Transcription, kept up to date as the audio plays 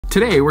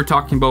Today we're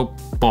talking about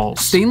balls.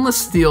 Stainless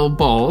steel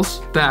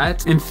balls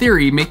that, in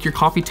theory, make your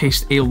coffee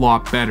taste a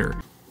lot better.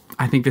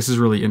 I think this is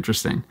really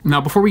interesting. Now,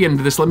 before we get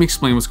into this, let me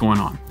explain what's going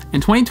on. In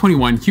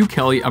 2021, Hugh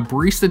Kelly, a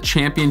barista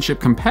championship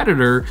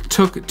competitor,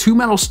 took 2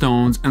 metal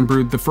stones and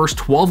brewed the first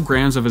 12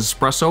 grams of his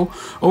espresso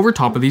over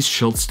top of these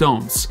chilled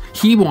stones.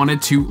 He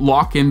wanted to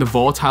lock in the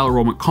volatile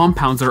aromatic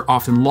compounds that are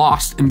often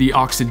lost in the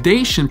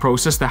oxidation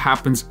process that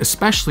happens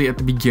especially at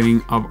the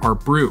beginning of our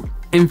brew.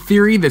 In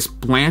theory, this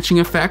blanching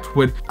effect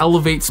would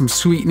elevate some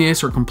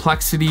sweetness or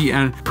complexity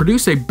and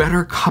produce a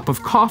better cup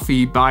of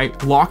coffee by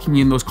locking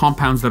in those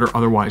compounds that are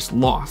otherwise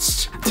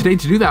lost. Today,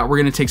 to do that, we're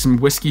gonna take some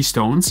whiskey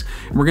stones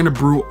and we're gonna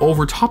brew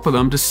over top of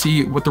them to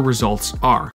see what the results are.